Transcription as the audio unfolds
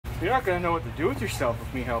You're not gonna know what to do with yourself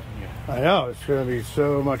with me helping you. I know, it's gonna be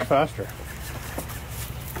so much faster.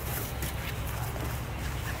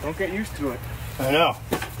 Don't get used to it. I know.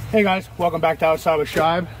 Hey guys, welcome back to Outside with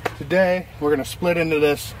Shibe. Today we're gonna split into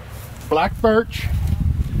this Black Birch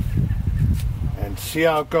and see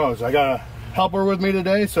how it goes. I got a helper with me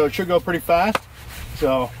today, so it should go pretty fast.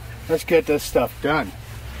 So let's get this stuff done.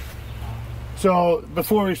 So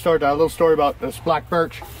before we start, a little story about this Black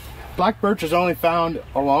Birch. Black Birch is only found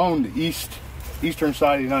along the eastern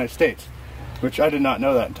side of the United States, which I did not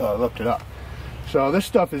know that until I looked it up. So this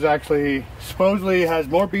stuff is actually supposedly has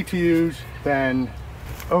more BTUs than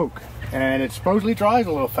oak, and it supposedly dries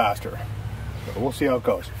a little faster. So we'll see how it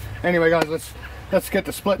goes. Anyway guys, let's get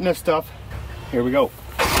to splitting this stuff. Here we go.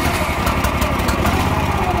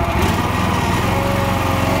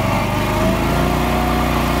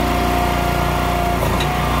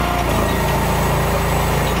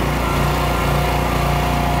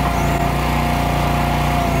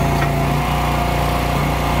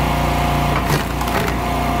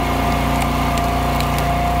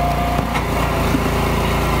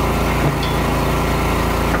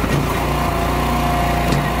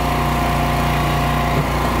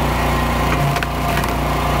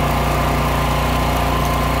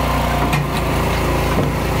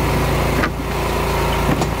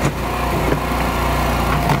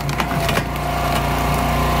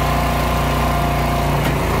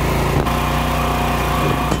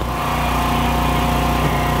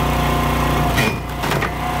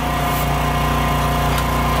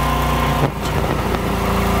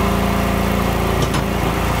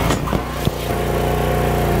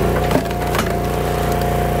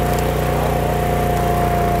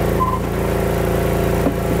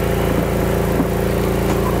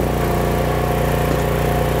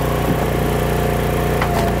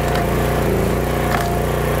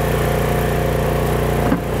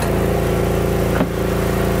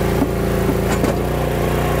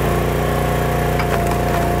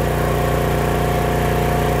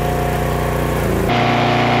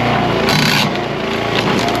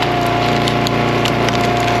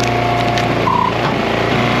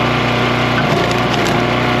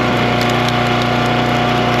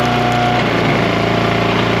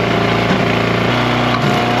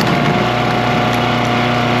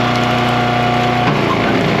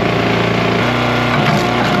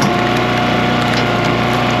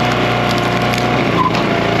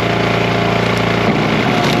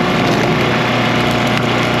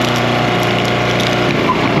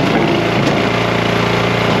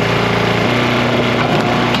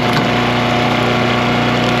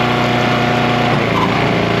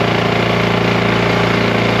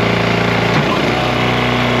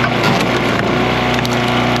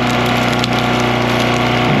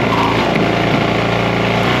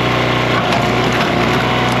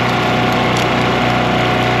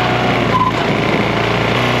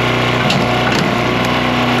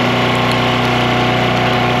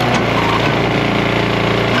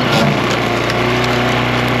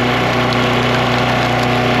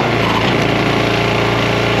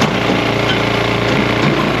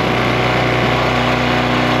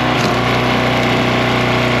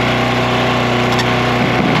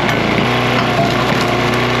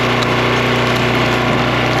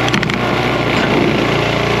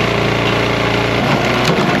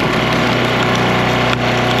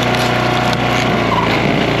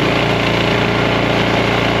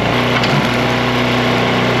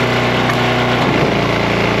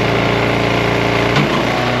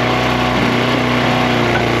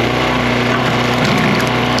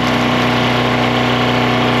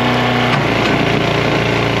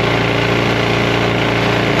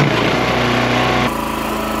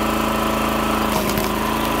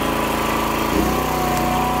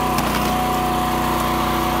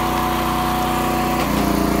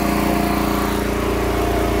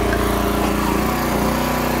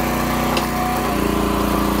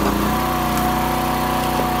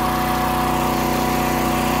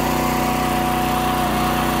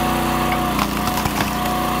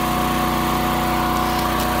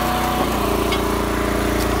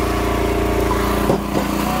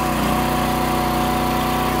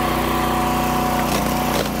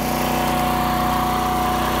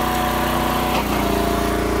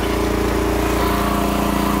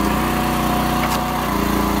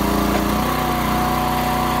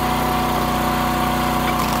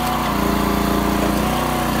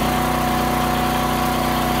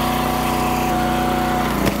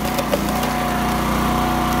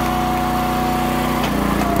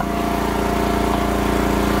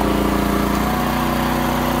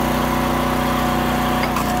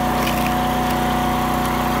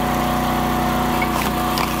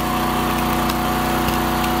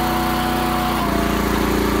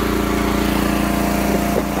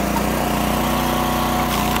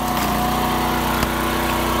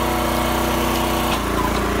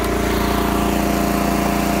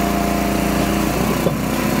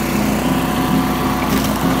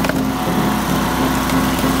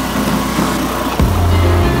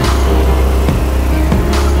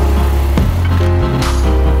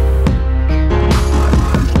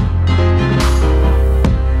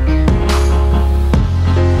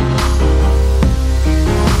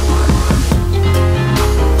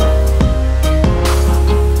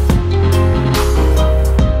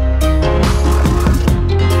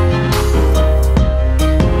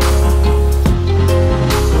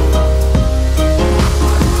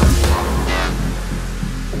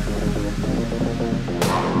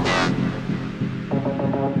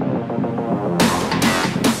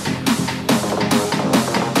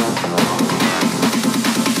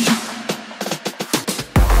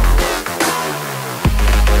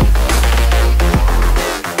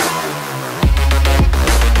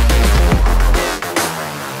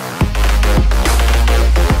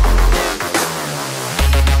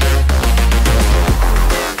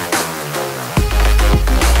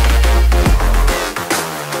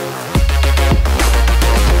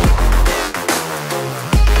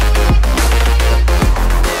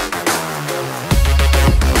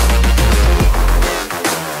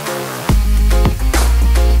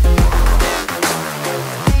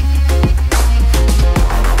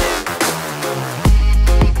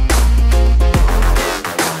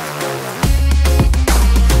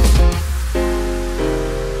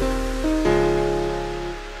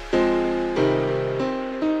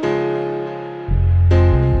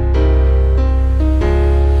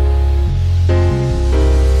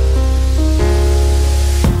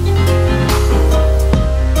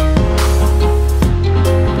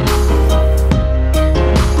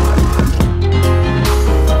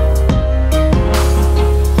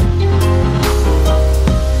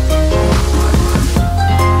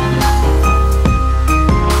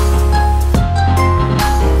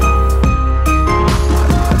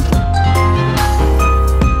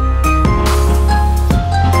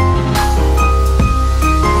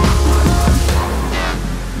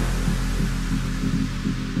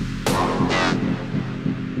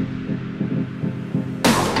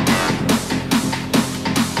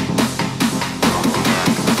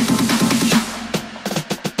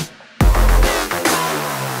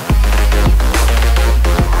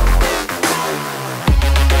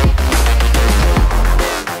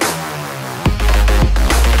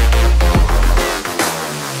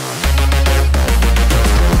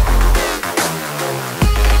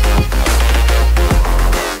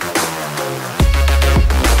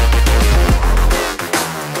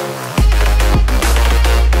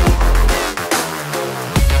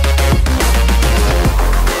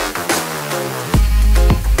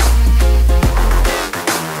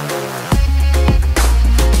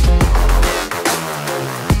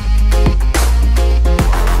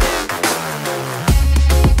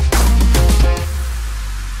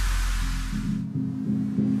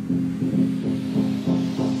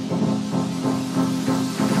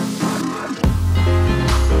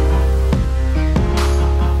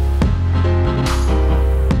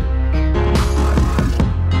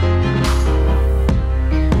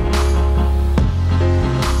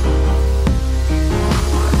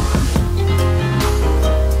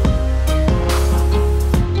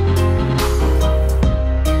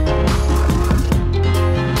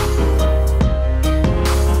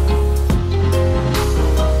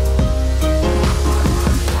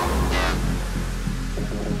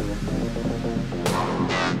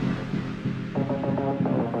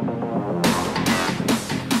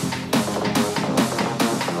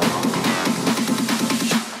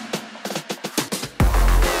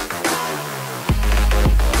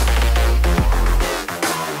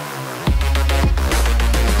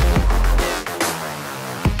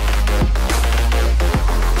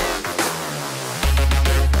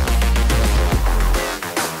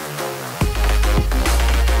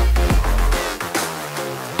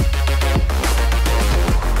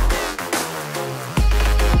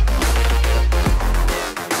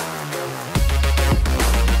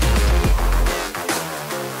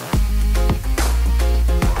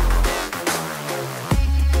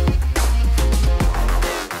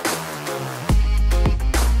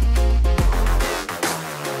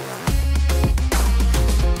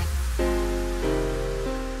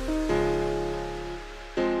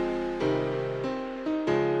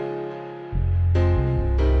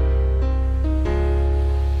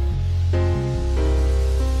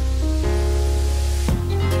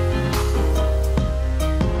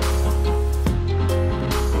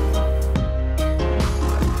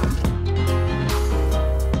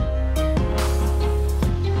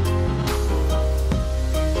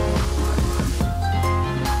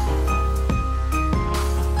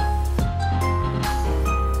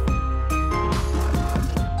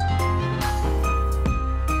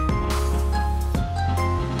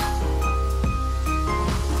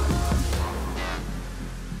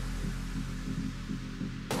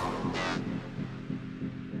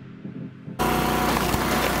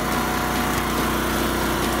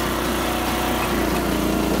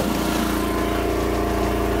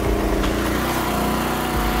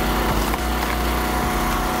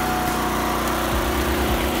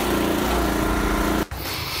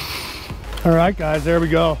 All right, guys, there we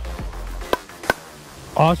go.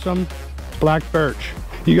 Awesome Black Birch.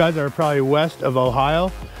 You guys are probably west of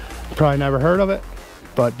Ohio, probably never heard of it,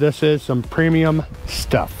 but this is some premium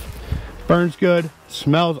stuff. Burns good,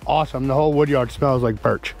 smells awesome. The whole wood yard smells like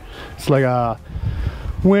birch. It's like a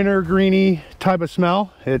winter greeny type of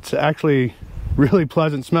smell. It's actually really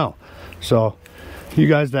pleasant smell. So you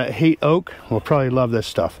guys that hate oak will probably love this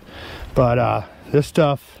stuff. But this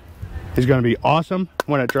stuff is going to be awesome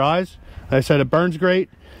when it dries. Like I said, it burns great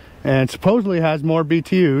and supposedly has more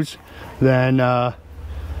BTUs than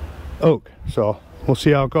oak. So we'll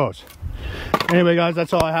see how it goes. Anyway, guys,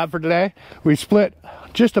 that's all I have for today. We split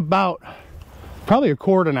just about probably a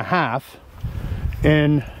cord and a half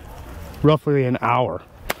in roughly an hour.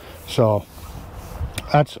 So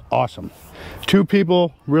that's awesome. 2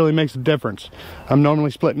 people really makes a difference. I'm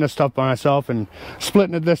normally splitting this stuff by myself, and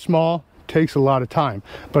splitting it this small takes a lot of time.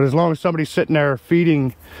 But as long as somebody's sitting there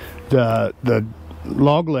feeding the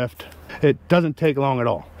log lift, it doesn't take long at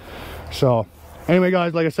all. So anyway,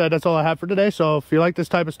 guys, like I said, that's all I have for today. So if you like this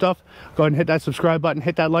type of stuff, go ahead and hit that subscribe button,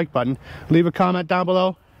 hit that like button, leave a comment down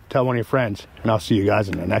below, tell one of your friends, and I'll see you guys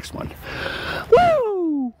in the next one. Woo!